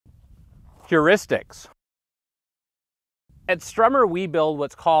Heuristics. At Strummer, we build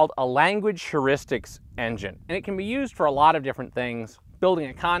what's called a Language Heuristics Engine, and it can be used for a lot of different things. Building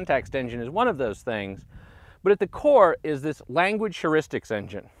a context engine is one of those things, but at the core is this Language Heuristics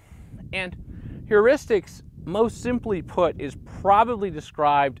Engine. And heuristics, most simply put, is probably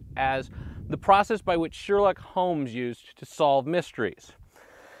described as the process by which Sherlock Holmes used to solve mysteries.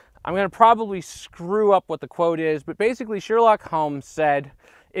 I'm going to probably screw up what the quote is, but basically Sherlock Holmes said,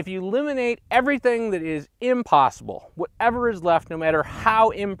 if you eliminate everything that is impossible, whatever is left, no matter how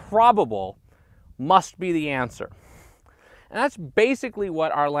improbable, must be the answer. And that's basically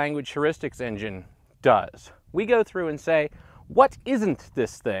what our Language Heuristics Engine does. We go through and say, what isn't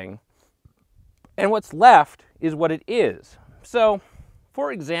this thing? And what's left is what it is. So,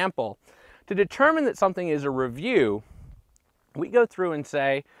 for example, to determine that something is a review, we go through and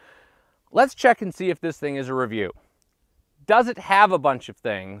say, let's check and see if this thing is a review. Does it have a bunch of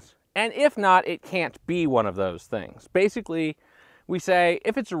things? And if not, it can't be one of those things. Basically, we say,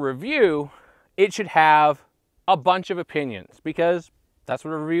 if it's a review, it should have a bunch of opinions, because that's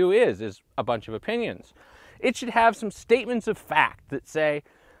what a review is a bunch of opinions. It should have some statements of fact that say,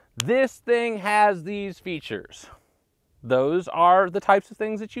 this thing has these features. Those are the types of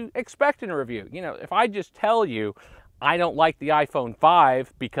things that you expect in a review. You know, if I just tell you, I don't like the iPhone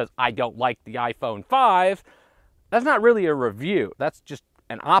 5 because I don't like the iPhone 5, that's not really a review. That's just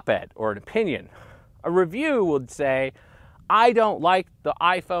an op-ed or an opinion. A review would say, I don't like the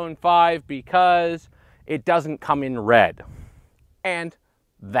iPhone 5 because it doesn't come in red. And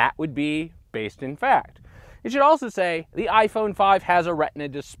that would be based in fact. It should also say, the iPhone 5 has a Retina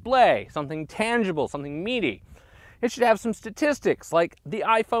display, something tangible, something meaty. It should have some statistics, like the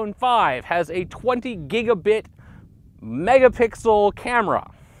iPhone 5 has a 20 gigabit megapixel camera.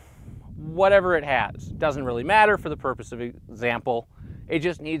 Whatever it has, doesn't really matter for the purpose of example. It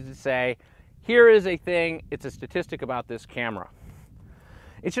just needs to say, here is a thing, it's a statistic about this camera.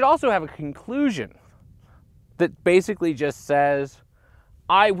 It should also have a conclusion that basically just says,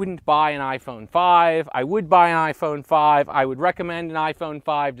 I wouldn't buy an iPhone 5, I would buy an iPhone 5, I would recommend an iPhone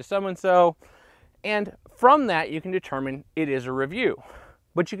 5 to so-and-so, and from that you can determine it is a review.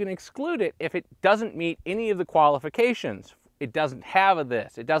 But you can exclude it if it doesn't meet any of the qualifications. It doesn't have a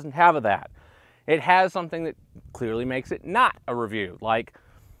this, it doesn't have a that. It has something that clearly makes it not a review, like,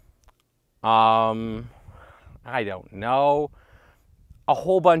 I don't know, a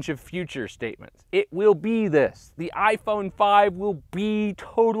whole bunch of future statements. It will be this. The iPhone 5 will be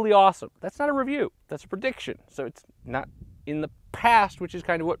totally awesome. That's not a review, that's a prediction. So it's not in the past, which is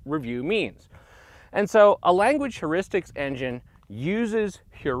kind of what review means. And so a Language Heuristics Engine uses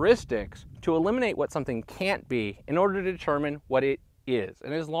heuristics to eliminate what something can't be in order to determine what it is.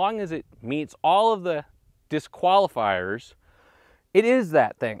 And as long as it meets all of the disqualifiers, it is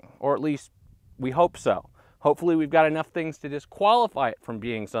that thing, or at least we hope so. Hopefully we've got enough things to disqualify it from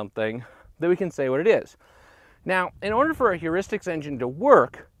being something that we can say what it is. Now, in order for a heuristics engine to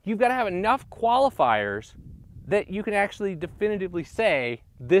work, you've got to have enough qualifiers that you can actually definitively say,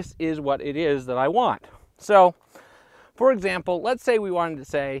 this is what it is that I want. So, for example, let's say we wanted to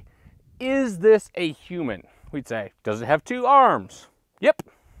say, is this a human? We'd say, does it have 2 arms? Yep.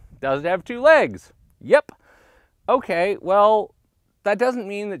 Does it have 2 legs? Yep. Okay, well, that doesn't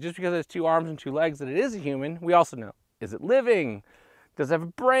mean that just because it has 2 arms and 2 legs that it is a human. We also know, is it living? Does it have a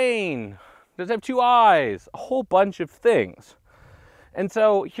brain? Does it have 2 eyes? A whole bunch of things. And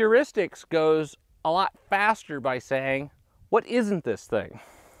so heuristics goes a lot faster by saying, what isn't this thing?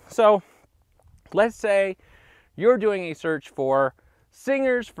 So let's say you're doing a search for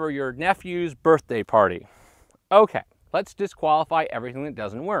singers for your nephew's birthday party. Okay, let's disqualify everything that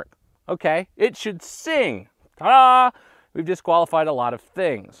doesn't work. Okay, it should sing. Ta-da! We've disqualified a lot of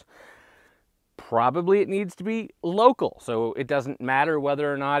things. Probably it needs to be local, so it doesn't matter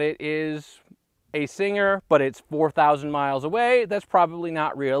whether or not it is a singer, but it's 4,000 miles away. That's probably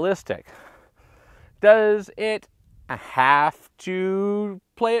not realistic. Does it have to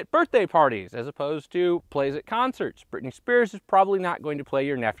play at birthday parties as opposed to plays at concerts? Britney Spears is probably not going to play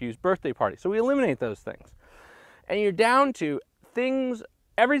your nephew's birthday party, so we eliminate those things. And you're down to things.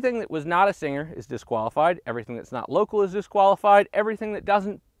 Everything that was not a singer is disqualified. Everything that's not local is disqualified. Everything that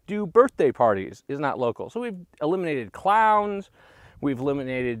doesn't do birthday parties is not local. So we've eliminated clowns. We've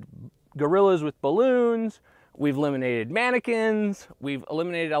eliminated gorillas with balloons. We've eliminated mannequins. We've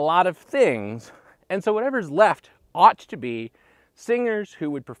eliminated a lot of things. And so whatever's left ought to be singers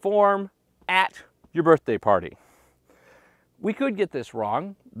who would perform at your birthday party. We could get this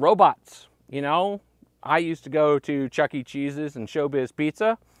wrong. Robots, you know. I used to go to Chuck E. Cheese's and Showbiz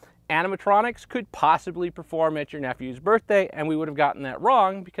Pizza, Animatronics could possibly perform at your nephew's birthday, and we would have gotten that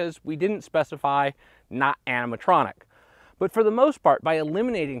wrong because we didn't specify not animatronic. But for the most part, by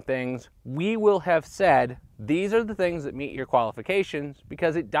eliminating things, we will have said these are the things that meet your qualifications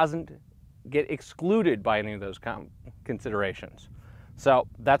because it doesn't get excluded by any of those considerations. So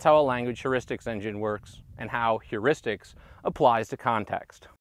that's how a language heuristics engine works and how heuristics applies to context.